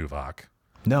listens to Tuvok.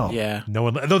 No. Yeah. No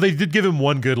one. Though they did give him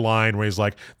one good line where he's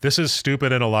like, "This is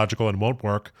stupid and illogical and won't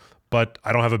work, but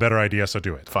I don't have a better idea, so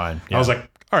do it." Fine. I was like,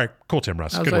 "All right, cool, Tim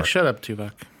Russ. I was Good like, work." shut up,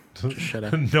 Tuvok. Just shut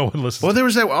up. No one listens. Well,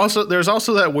 there's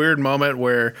also that weird moment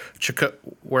where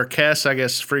Kes, I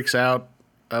guess, freaks out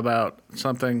about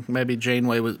something. Maybe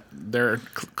Janeway was there,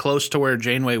 close to where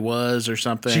Janeway was, or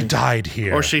something. She died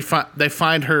here, or they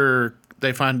find her.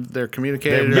 They find their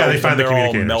communicator. They find the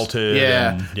communicators. All melted.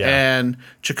 And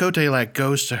Chakotay like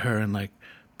goes to her and like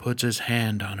puts his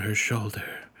hand on her shoulder.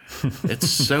 It's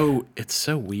so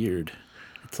weird.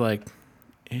 It's like.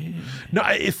 No,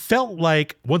 it felt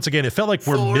like, once again,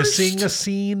 we're missing a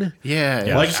scene.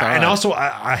 Yeah. Like, and also,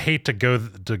 I hate to go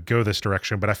this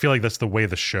direction, but I feel like that's the way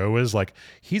the show is. Like,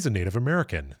 he's a Native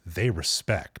American. They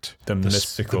respect the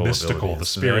mystical, the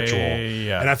spiritual.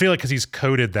 Yeah. And I feel like because he's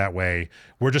coded that way,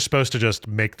 we're just supposed to just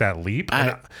make that leap.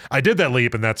 I did that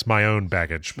leap, and that's my own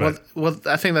baggage. But well,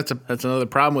 I think that's another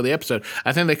problem with the episode.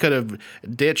 I think they could have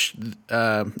ditched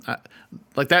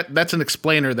like that. That's an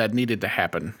explainer that needed to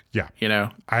happen. Yeah,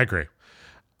 I agree.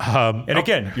 And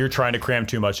again, you're trying to cram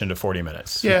too much into 40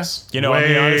 minutes. Yes.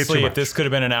 Honestly, if this could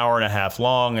have been an hour and a half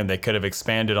long and they could have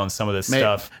expanded on some of this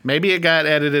stuff. Maybe it got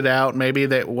edited out. Maybe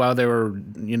that while they were,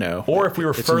 Or if we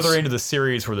were further into the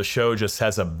series where the show just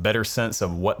has a better sense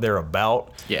of what they're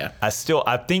about. Yeah. I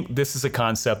think this is a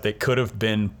concept that could have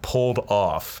been pulled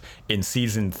off in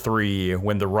season 3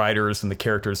 when the writers and the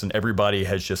characters and everybody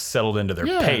has just settled into their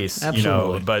pace.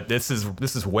 Absolutely. But this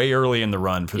is way early in the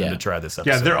run for them to try this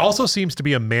episode. Yeah, there also seems to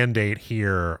be a mandate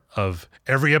here of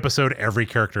every episode, every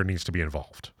character needs to be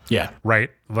involved. Yeah. Right?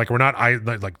 Like we're not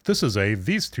like this is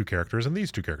these 2 characters and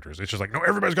these 2 characters. It's just like, no,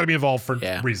 everybody's got to be involved for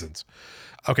reasons.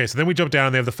 Okay, so then we jump down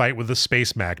and they have the fight with the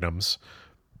space magnums.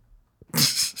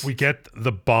 We get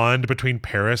the bond between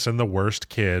Paris and the worst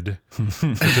kid. Which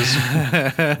is,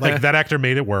 like, that actor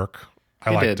made it work.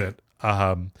 I liked it.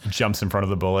 Jumps in front of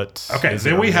the bullet. Okay,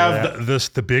 then we have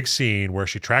the big scene where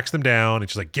she tracks them down and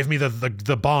she's like, give me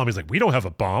the bomb. He's like, we don't have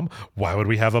a bomb. Why would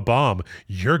we have a bomb?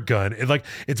 Your gun. And like,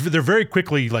 they're very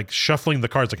quickly like shuffling the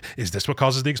cards. Like, is this what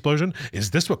causes the explosion?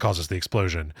 Is this what causes the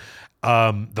explosion?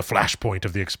 The flashpoint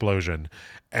of the explosion.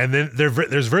 And then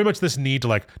there's very much this need to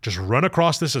like just run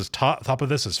across this as top of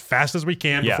this as fast as we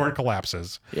can before it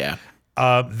collapses. Yeah.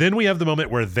 Then we have the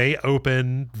moment where they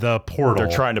open the portal.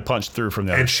 They're trying to punch through from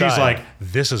the other and she's side. like,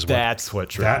 "This is that's what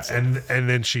triggers it." And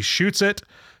then she shoots it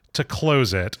to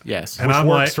close it. Yes, and which I'm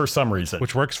works like, for some reason.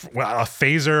 Which works. A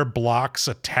phaser blocks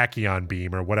a tachyon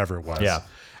beam or whatever it was. Yeah,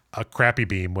 a crappy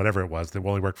beam, whatever it was. That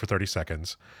only worked for 30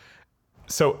 seconds.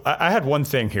 So I had one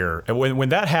thing here. When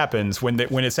that happens, when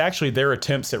it's actually their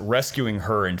attempts at rescuing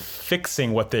her and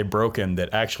fixing what they've broken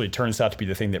that actually turns out to be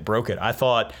the thing that broke it, I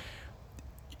thought,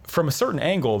 from a certain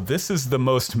angle, this is the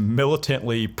most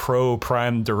militantly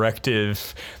pro-Prime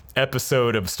Directive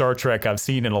episode of Star Trek I've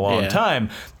seen in a long time,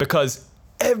 because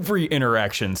every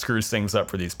interaction screws things up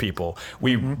for these people.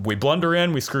 We blunder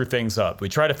in, we screw things up. We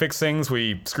try to fix things,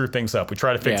 we screw things up. We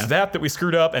try to fix that we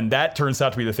screwed up, and that turns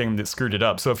out to be the thing that screwed it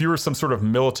up. So if you were some sort of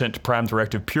militant Prime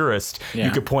Directive purist, you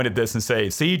could point at this and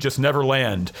say, see, just never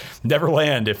land. Never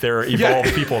land if there are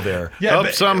evolved people there.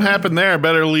 Something happened there,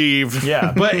 better leave.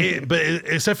 Yeah. but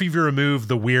except if you remove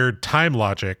the weird time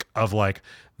logic of like,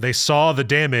 they saw the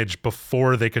damage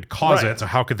before they could cause it, so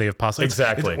how could they have possibly...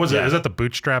 Exactly. Is that the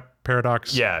bootstrap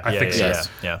paradox? Yeah, I think so.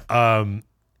 Yeah.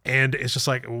 And it's just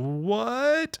like,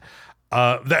 what?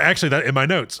 That in my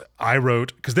notes, I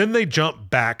wrote... Because then they jump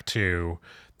back to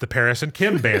the Paris and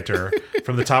Kim banter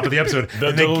from the top of the episode.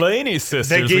 The Delaney sisters.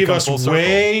 They gave us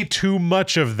way too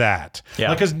much of that.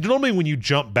 Yeah. Because normally when you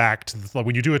jump back to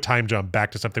when you do a time jump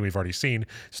back to something we've already seen,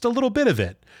 just a little bit of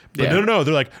it. But no.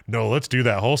 They're like, no, let's do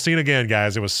that whole scene again,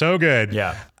 guys. It was so good.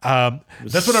 Yeah.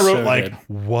 That's when I wrote so like, good.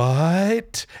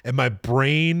 what? And my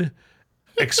brain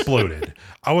exploded.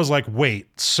 I was like,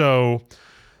 wait, so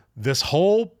this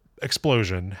whole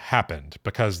explosion happened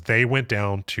because they went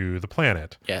down to the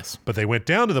planet. Yes. But they went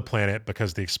down to the planet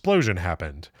because the explosion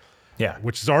happened. Yeah.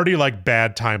 Which is already like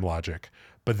bad time logic.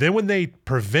 But then when they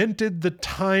prevented the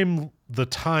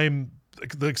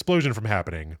explosion from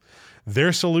happening,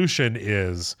 their solution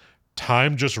is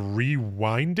time just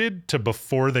rewinded to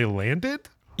before they landed.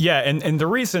 Yeah, and the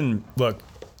reason, look,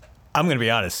 I'm going to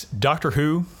be honest, Doctor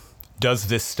Who does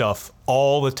this stuff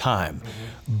all the time.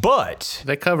 But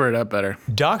they cover it up better.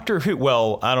 Doctor Who,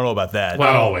 well, I don't know about that.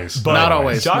 Not always. But not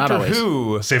always. Doctor not always.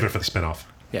 Who Save it for the spinoff.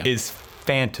 is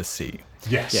fantasy.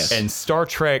 Yes. And Star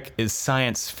Trek is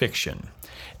science fiction.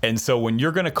 And so when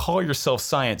you're going to call yourself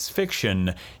science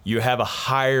fiction, you have a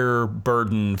higher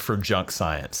burden for junk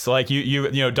science. Like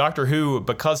you know, Doctor Who,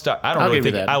 because I don't really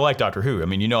think I like Doctor Who. I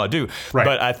mean, you know I do. Right.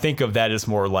 But I think of that as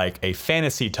more like a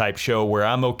fantasy type show where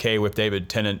I'm okay with David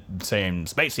Tennant saying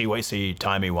spacey, wacy,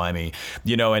 timey-wimey,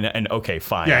 you know, and okay,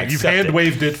 fine. Yeah, you've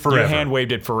hand-waved it forever. You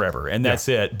hand-waved it forever, and that's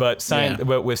it. But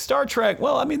but with Star Trek,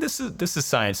 well, I mean, this is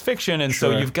science fiction, and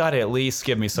so you've got to at least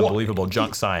give me some believable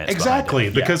junk science.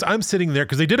 Exactly, because I'm sitting there,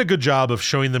 because they did a good job of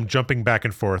showing them jumping back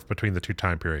and forth between the two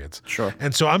time periods. Sure.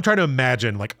 And so I'm trying to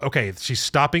imagine, like, okay, she's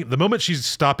stopping, the moment she's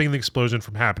stopping the explosion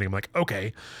from happening, I'm like,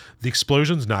 okay, the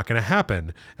explosion's not going to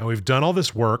happen. And we've done all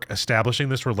this work establishing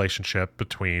this relationship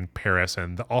between Paris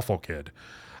and the awful kid.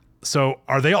 So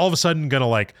are they all of a sudden going to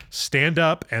like stand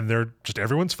up and they're just,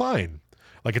 everyone's fine?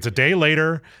 Like it's a day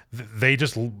later, they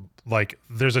just like,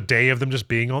 there's a day of them just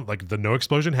being on, like the no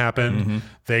explosion happened. Mm-hmm.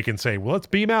 They can say, well, let's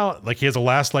beam out. Like he has a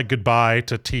last like goodbye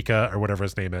to Tika or whatever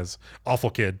his name is. Awful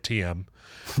kid, TM.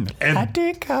 And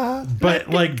Tika.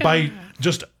 But like by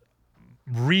just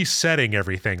resetting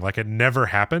everything, like it never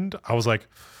happened. I was like,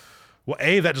 well,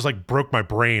 that just like broke my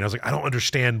brain. I was like, I don't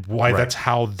understand why that's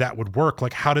how that would work.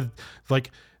 Like how did like,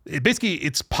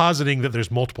 it's positing that there's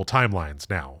multiple timelines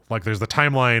now. Like there's the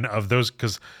timeline of those,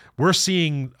 because we're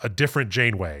seeing a different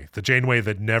Janeway, the Janeway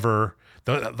that never,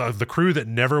 the crew that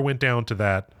never went down to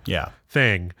that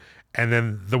thing. And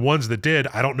then the ones that did,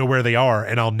 I don't know where they are,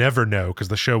 and I'll never know because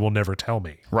the show will never tell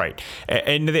me. Right.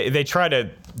 And they try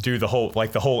to do the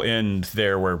whole end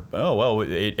there where, oh, well,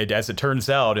 as it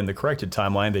turns out in the corrected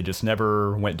timeline, they just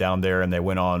never went down there and they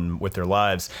went on with their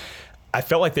lives. I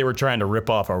felt like they were trying to rip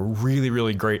off a really,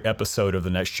 really great episode of The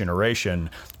Next Generation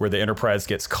where the Enterprise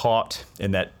gets caught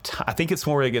in that, I think it's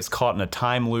one where it gets caught in a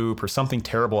time loop or something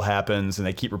terrible happens and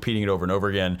they keep repeating it over and over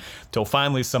again till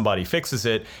finally somebody fixes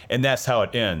it. And that's how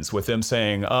it ends, with them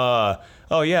saying, oh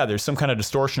yeah, there's some kind of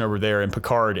distortion over there. And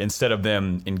Picard, instead of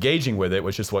them engaging with it,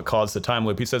 which is what caused the time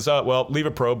loop, he says, well, leave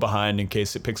a probe behind in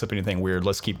case it picks up anything weird.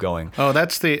 Let's keep going. Oh,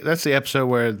 that's the episode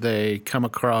where they come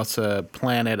across a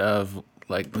planet of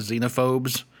like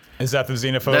xenophobes. Is that the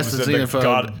xenophobes? That's the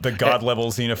xenophobe. The god level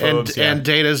xenophobes. And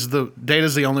Data's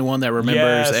the only one that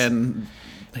remembers, Yes. and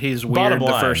he's weird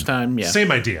the first time. Yeah. Same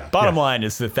idea. Bottom line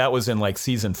is that was in like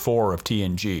season 4 of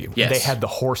TNG. Yes. They had the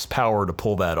horsepower to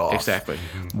pull that off. Exactly.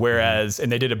 Whereas,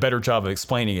 and they did a better job of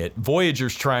explaining it.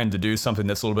 Voyager's trying to do something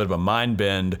that's a little bit of a mind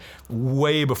bend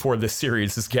way before this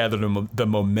series has gathered the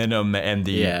momentum and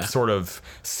the sort of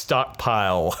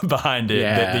stockpile behind it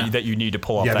that you need to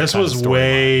pull off. Yeah, that this kind was of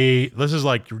storyline. this is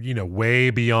like,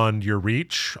 way beyond your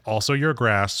reach, also your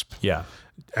grasp. Yeah.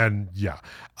 And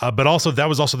but also that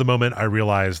was also the moment I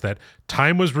realized that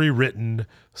time was rewritten,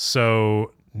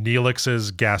 so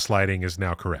Neelix's gaslighting is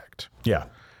now correct. Yeah.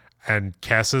 And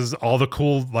Cass's all the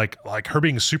cool like her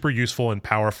being super useful and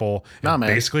powerful and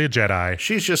basically a Jedi.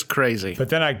 She's just crazy. But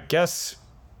then I guess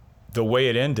the way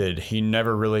it ended, he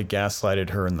never really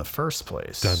gaslighted her in the first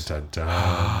place. Dun dun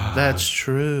dun. That's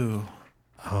true.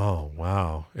 Oh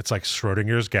wow. It's like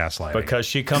Schrodinger's gaslighting. Because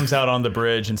she comes out on the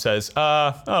bridge and says,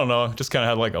 I don't know, just kind of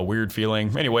had like a weird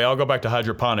feeling. Anyway, I'll go back to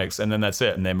hydroponics, and then that's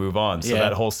it, and they move on. So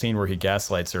that whole scene where he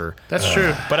gaslights her. That's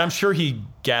true. But I'm sure he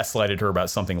gaslighted her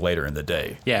about something later in the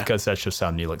day. Yeah. Because that's just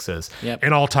how Neelix is. Yep.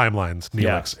 In all timelines,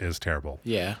 Neelix is terrible.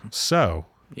 Yeah. So,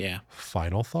 Yeah.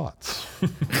 final thoughts.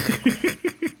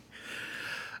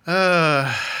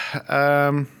 I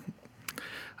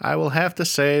will have to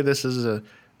say this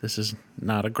is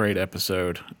not a great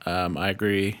episode. I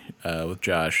agree with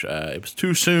Josh. It was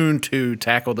too soon to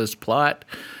tackle this plot.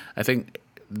 I think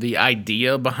the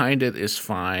idea behind it is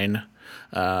fine.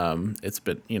 It's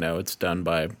been, it's done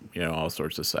by, all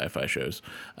sorts of sci-fi shows.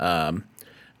 But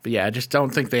yeah, I just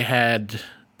don't think they have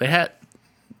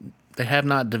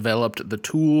not developed the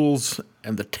tools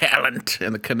and the talent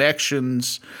and the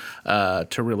connections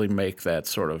to really make that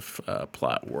sort of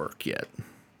plot work yet.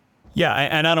 Yeah,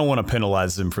 and I don't want to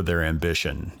penalize them for their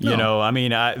ambition. No. I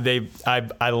mean,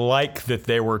 I like that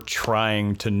they were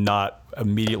trying to not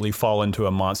immediately fall into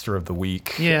a monster of the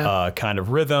week kind of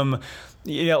rhythm.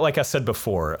 Like I said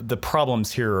before, the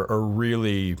problems here are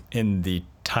really in the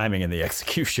timing and the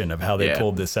execution of how they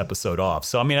pulled this episode off.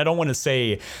 So, I mean, I don't want to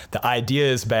say the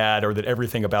idea is bad or that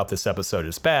everything about this episode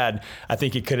is bad. I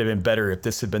think it could have been better if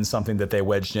this had been something that they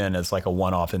wedged in as like a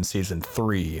one-off in season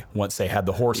 3 once they had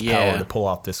the horsepower to pull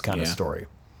off this kind of story.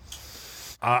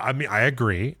 I mean, I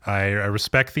agree. I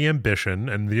respect the ambition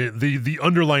and the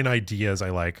underlying ideas I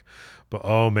like. But,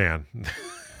 oh, man.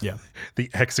 Yeah. The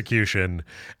execution.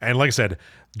 And like I said,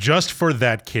 just for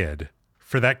that kid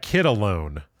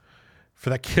alone,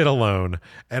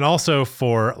 and also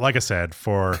for, like I said,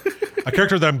 for a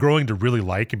character that I'm growing to really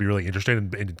like and be really interested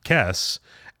in Kess,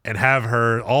 and have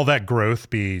her, all that growth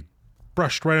be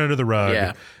brushed right under the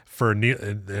rug for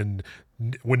and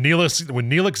when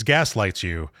Neelix gaslights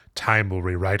you, time will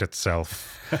rewrite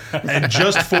itself. And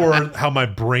just for how my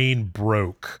brain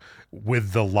broke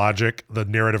with the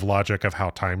narrative logic of how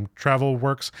time travel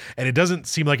works. And it doesn't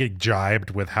seem like it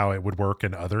jibed with how it would work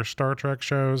in other Star Trek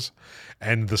shows.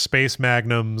 And the Space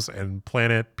Magnums and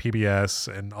Planet PBS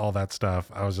and all that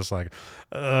stuff. I was just like,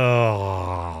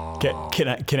 oh. Can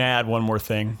I add one more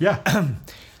thing? Yeah.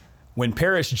 When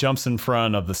Paris jumps in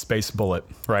front of the space bullet,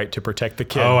 right, to protect the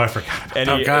kid. Oh, I forgot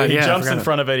about that. And he jumps in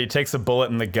front of it, he takes a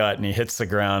bullet in the gut, and he hits the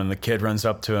ground, and the kid runs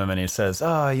up to him, and he says,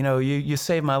 you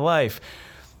saved my life.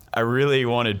 I really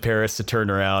wanted Paris to turn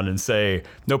around and say,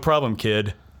 no problem,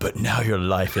 kid, but now your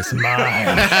life is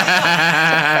mine.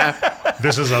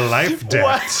 This is a life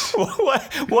debt.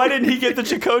 Why didn't he get the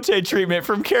Chakotay treatment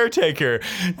from Caretaker?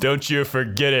 Don't you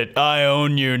forget it. I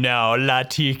own you now,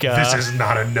 Latika. This is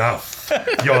not enough.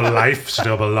 Your life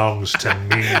still belongs to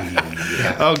me.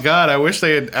 Oh, God, I wish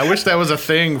that was a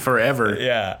thing forever.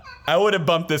 Yeah. I would have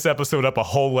bumped this episode up a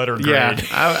whole letter grade. Yeah,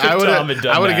 I would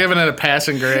have given it a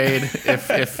passing grade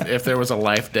if there was a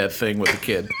life debt thing with the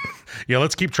kid. Yeah,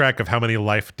 let's keep track of how many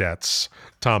life debts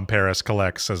Tom Paris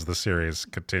collects as the series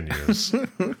continues.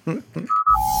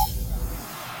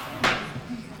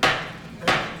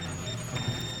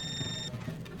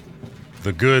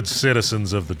 The good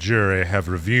citizens of the jury have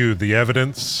reviewed the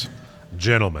evidence.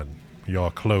 Gentlemen, your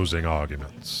closing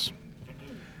arguments.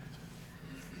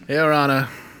 Your Honor,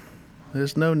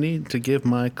 there's no need to give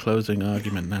my closing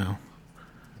argument now.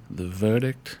 The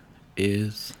verdict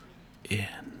is in.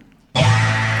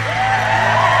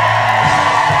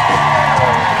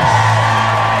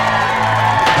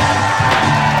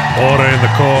 Order in the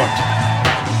court.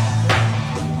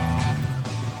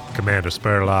 Commander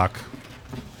Spurlock.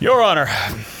 Your Honor,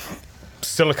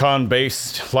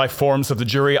 silicon-based life forms of the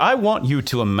jury, I want you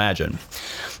to imagine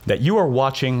that you are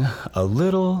watching a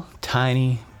little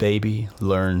tiny baby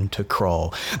learn to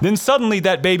crawl. Then suddenly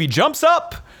that baby jumps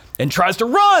up and tries to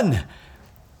run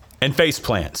and face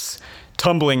plants,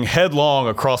 tumbling headlong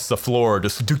across the floor,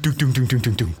 just do.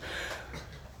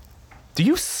 Do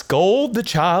you scold the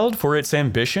child for its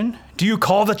ambition? Do you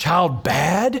call the child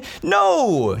bad?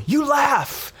 No, you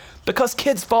laugh because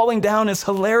kids falling down is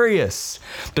hilarious.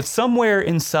 But somewhere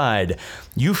inside,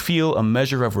 you feel a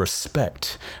measure of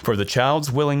respect for the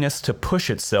child's willingness to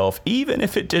push itself, even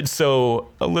if it did so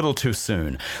a little too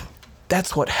soon.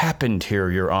 That's what happened here,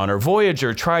 Your Honor.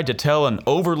 Voyager tried to tell an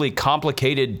overly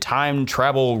complicated time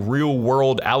travel real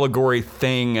world allegory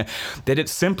thing that it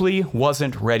simply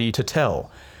wasn't ready to tell.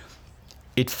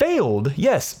 It failed,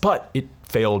 yes, but it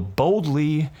failed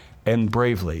boldly and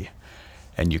bravely.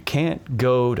 And you can't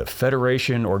go to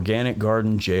Federation Organic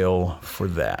Garden Jail for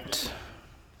that.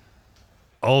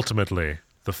 Ultimately,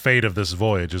 the fate of this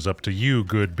voyage is up to you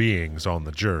good beings on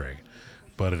the jury.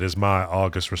 But it is my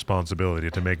august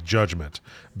responsibility to make judgment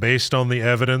based on the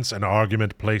evidence and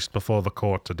argument placed before the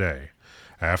court today.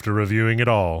 After reviewing it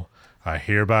all, I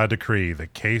hereby decree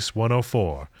that Case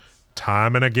 104,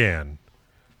 time and again,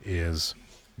 is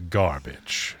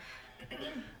garbage.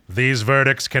 These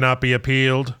verdicts cannot be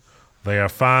appealed. They are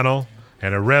final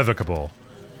and irrevocable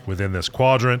within this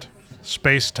quadrant,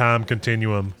 space-time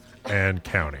continuum, and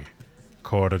county.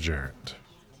 Court adjourned.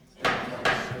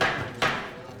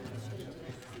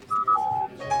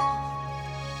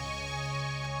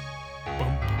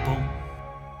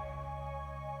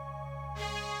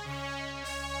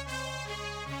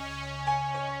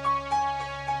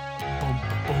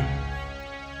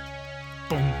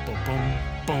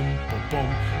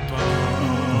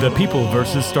 The People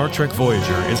vs. Star Trek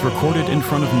Voyager is recorded in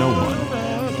front of no one.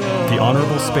 The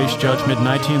Honorable Space Judge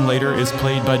Midnightian Later is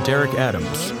played by Derek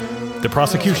Adams. The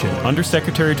prosecution,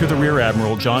 Undersecretary to the Rear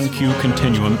Admiral John Q.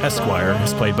 Continuum, Esquire,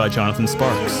 is played by Jonathan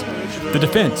Sparks. The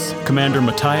defense, Commander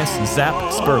Matthias Zap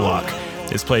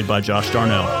Spurlock, is played by Josh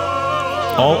Darnell.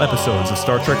 All episodes of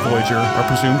Star Trek Voyager are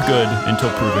presumed good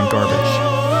until proven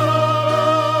garbage.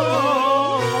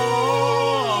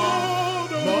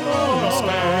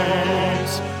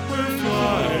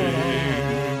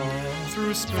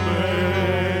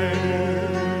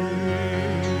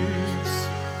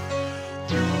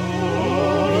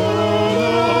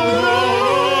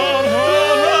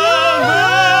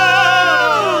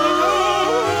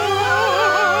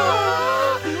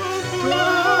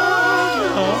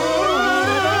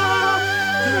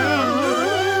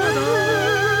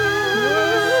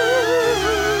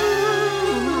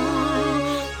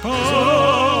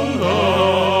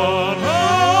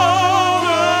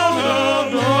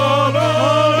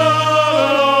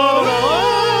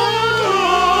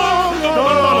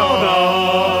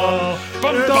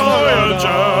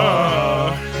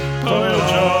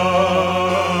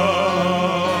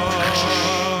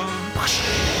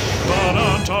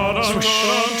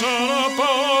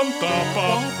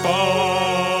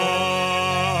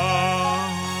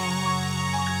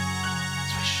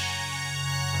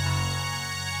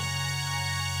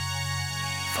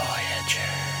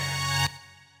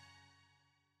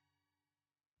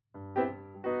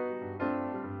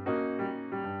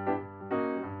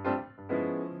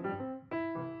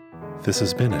 This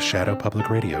has been a Shadow Public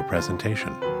Radio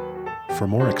presentation. For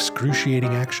more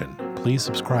excruciating action, please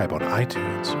subscribe on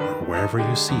iTunes or wherever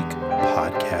you seek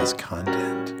podcast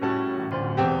content.